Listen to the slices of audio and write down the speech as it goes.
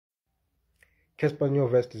Cassper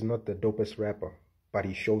Nyovest is not the dopest rapper, but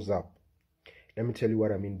he shows up. Let me tell you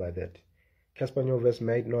what I mean by that. Cassper Nyovest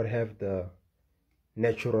might not have the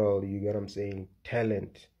natural, you get what I'm saying,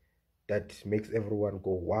 talent that makes everyone go,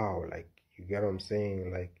 wow, like, you get what I'm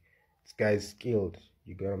saying, like, this guy's skilled,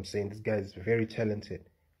 you get what I'm saying, this guy is very talented.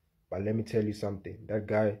 But let me tell you something, that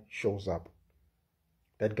guy shows up.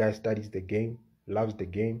 That guy studies the game, loves the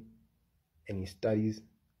game, and he studies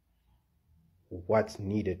what's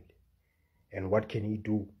needed and what can he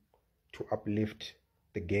do to uplift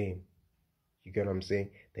the game. You get what I'm saying?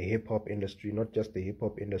 The hip-hop industry, not just the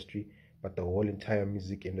hip-hop industry, but the whole entire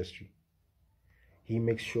music industry. He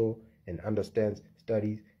makes sure and understands,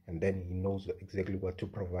 studies, and then he knows exactly what to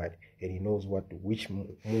provide, and he knows which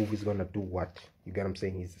move is gonna do what. You get what I'm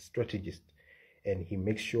saying? He's a strategist, and he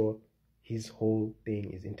makes sure his whole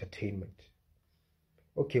thing is entertainment.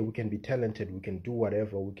 Okay, we can be talented, we can do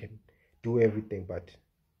whatever, we can do everything, but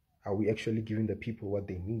are we actually giving the people what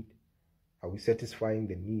they need? Are we satisfying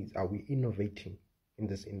the needs? Are we innovating in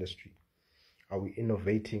this industry? Are we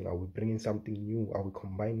innovating? Are we bringing something new? Are we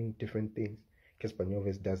combining different things? Cassper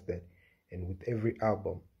Nyovest does that. And with every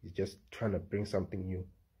album, he's just trying to bring something new.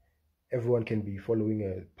 Everyone can be following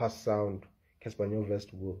a past sound. Cassper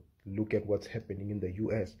Nyovest will look at what's happening in the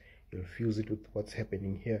US. He'll fuse it with what's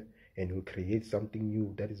happening here. And he'll create something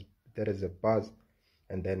new that is a buzz.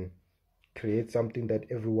 And then create something that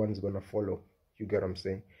everyone's going to follow. You get what I'm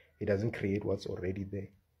saying? He doesn't create what's already there.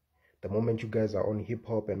 The moment you guys are on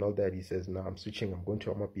hip-hop and all that, he says, nah, I'm switching, I'm going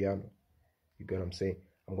to amapiano. You get what I'm saying?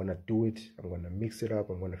 I'm going to do it, I'm going to mix it up,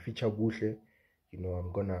 I'm going to feature Buhle, you know,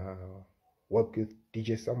 I'm going to work with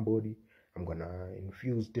DJ somebody, I'm going to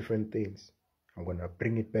infuse different things, I'm going to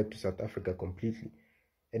bring it back to South Africa completely.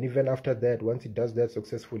 And even after that, once he does that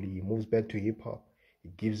successfully, he moves back to hip-hop. He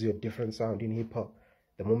gives you a different sound in hip-hop.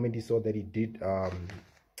 The moment he saw that he did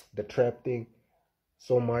the trap thing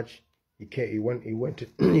so much, he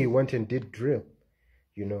went and did drill,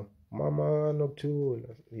 you know. Mama Noctul,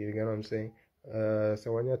 you get what I'm saying?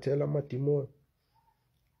 Sawanya Tela Matimo.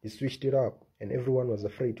 He switched it up, and everyone was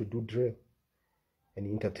afraid to do drill. And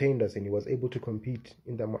he entertained us, and he was able to compete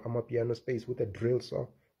in the amapiano space with a drill song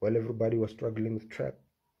while everybody was struggling with trap.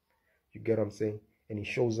 You get what I'm saying? And he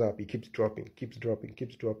shows up, he keeps dropping, keeps dropping,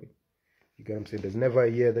 keeps dropping. You get what I'm saying? There's never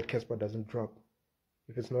a year that Cassper doesn't drop.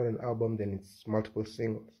 If it's not an album, then it's multiple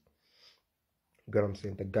singles. You get what I'm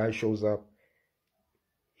saying? The guy shows up,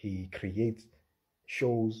 he creates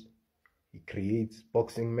shows, he creates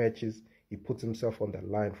boxing matches, he puts himself on the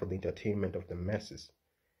line for the entertainment of the masses.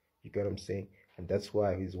 You get what I'm saying? And that's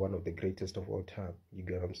why he's one of the greatest of all time. You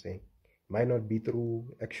get what I'm saying? Might not be through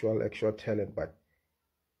actual talent, but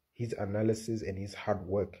his analysis and his hard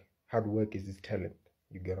work is his talent.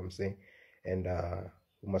 You get what I'm saying? And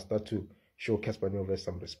we must start to show Cassper Nyovest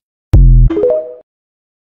some respect.